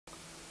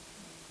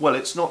Well,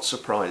 it's not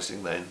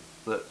surprising then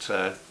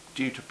that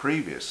due to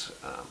previous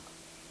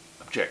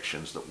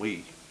objections that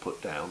we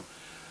put down,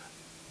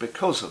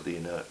 because of the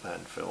inert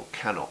landfill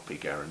cannot be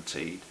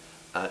guaranteed,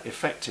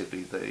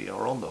 effectively they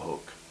are on the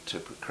hook to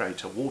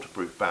create a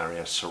waterproof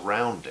barrier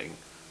surrounding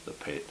the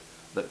pit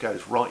that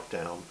goes right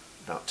down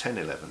about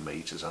 10-11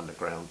 metres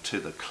underground to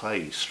the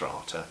clay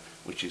strata,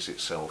 which is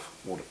itself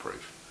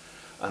waterproof.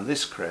 And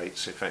this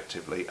creates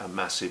effectively a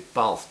massive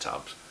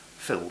bathtub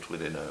filled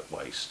with inert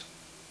waste.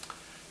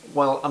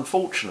 Well,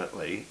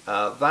 unfortunately,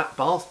 that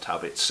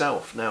bathtub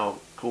itself now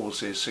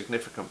causes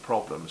significant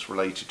problems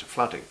related to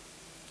flooding,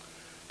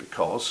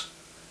 because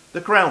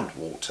the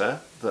groundwater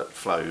that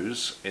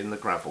flows in the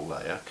gravel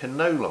layer can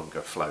no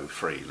longer flow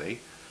freely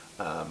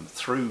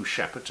through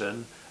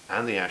Shepperton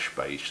and the Ash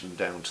Basin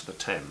down to the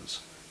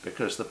Thames,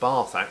 because the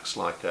bath acts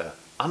like an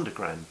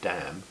underground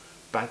dam,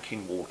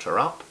 banking water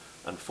up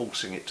and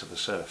forcing it to the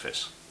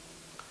surface.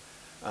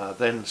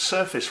 Then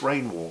surface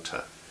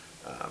rainwater,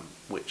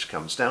 which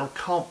comes down,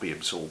 can't be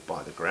absorbed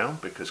by the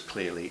ground because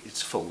clearly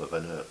it's full of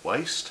inert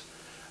waste,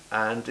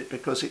 and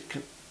because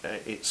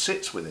it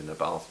sits within a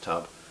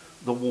bathtub,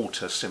 the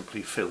water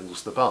simply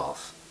fills the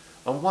bath,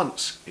 and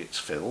once it's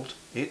filled,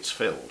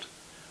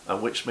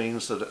 and which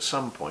means that at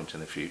some point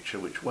in the future,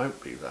 which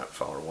won't be that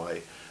far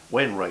away,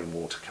 when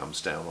rainwater comes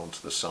down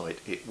onto the site,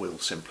 it will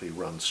simply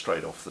run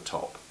straight off the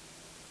top.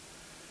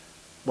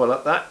 Well,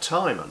 at that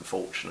time,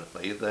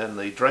 unfortunately, then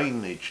the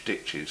drainage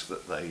ditches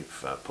that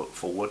they've put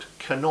forward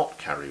cannot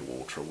carry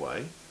water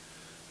away,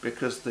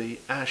 because the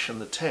Ash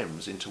and the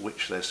Thames into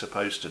which they're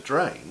supposed to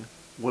drain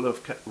will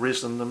have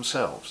risen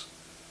themselves,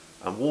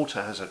 and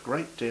water has a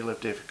great deal of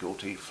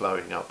difficulty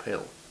flowing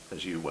uphill,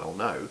 as you well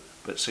know,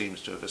 but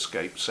seems to have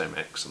escaped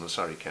CEMEX and the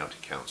Surrey County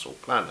Council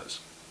planners.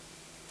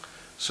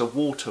 So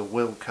water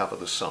will cover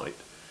the site,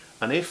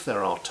 and if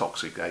there are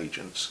toxic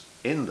agents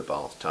in the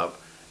bathtub,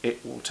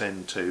 it will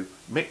tend to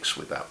mix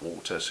with that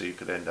water, so you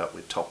could end up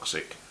with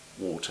toxic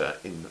water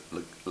in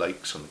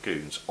lakes and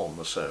lagoons on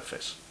the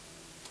surface.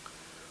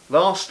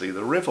 Lastly,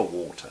 the river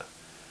water.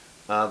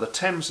 The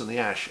Thames and the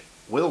Ash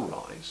will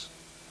rise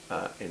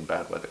in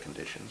bad weather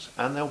conditions,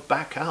 and they'll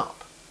back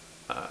up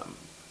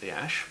the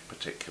Ash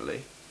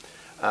particularly,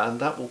 and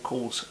that will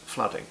cause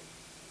flooding.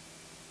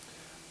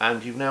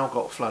 And you've now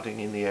got flooding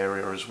in the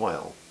area as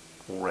well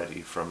already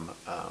from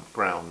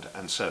ground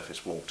and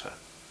surface water.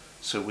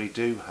 So we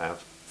do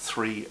have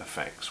three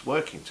effects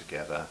working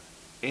together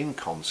in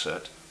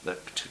concert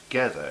that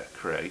together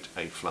create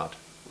a flood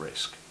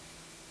risk.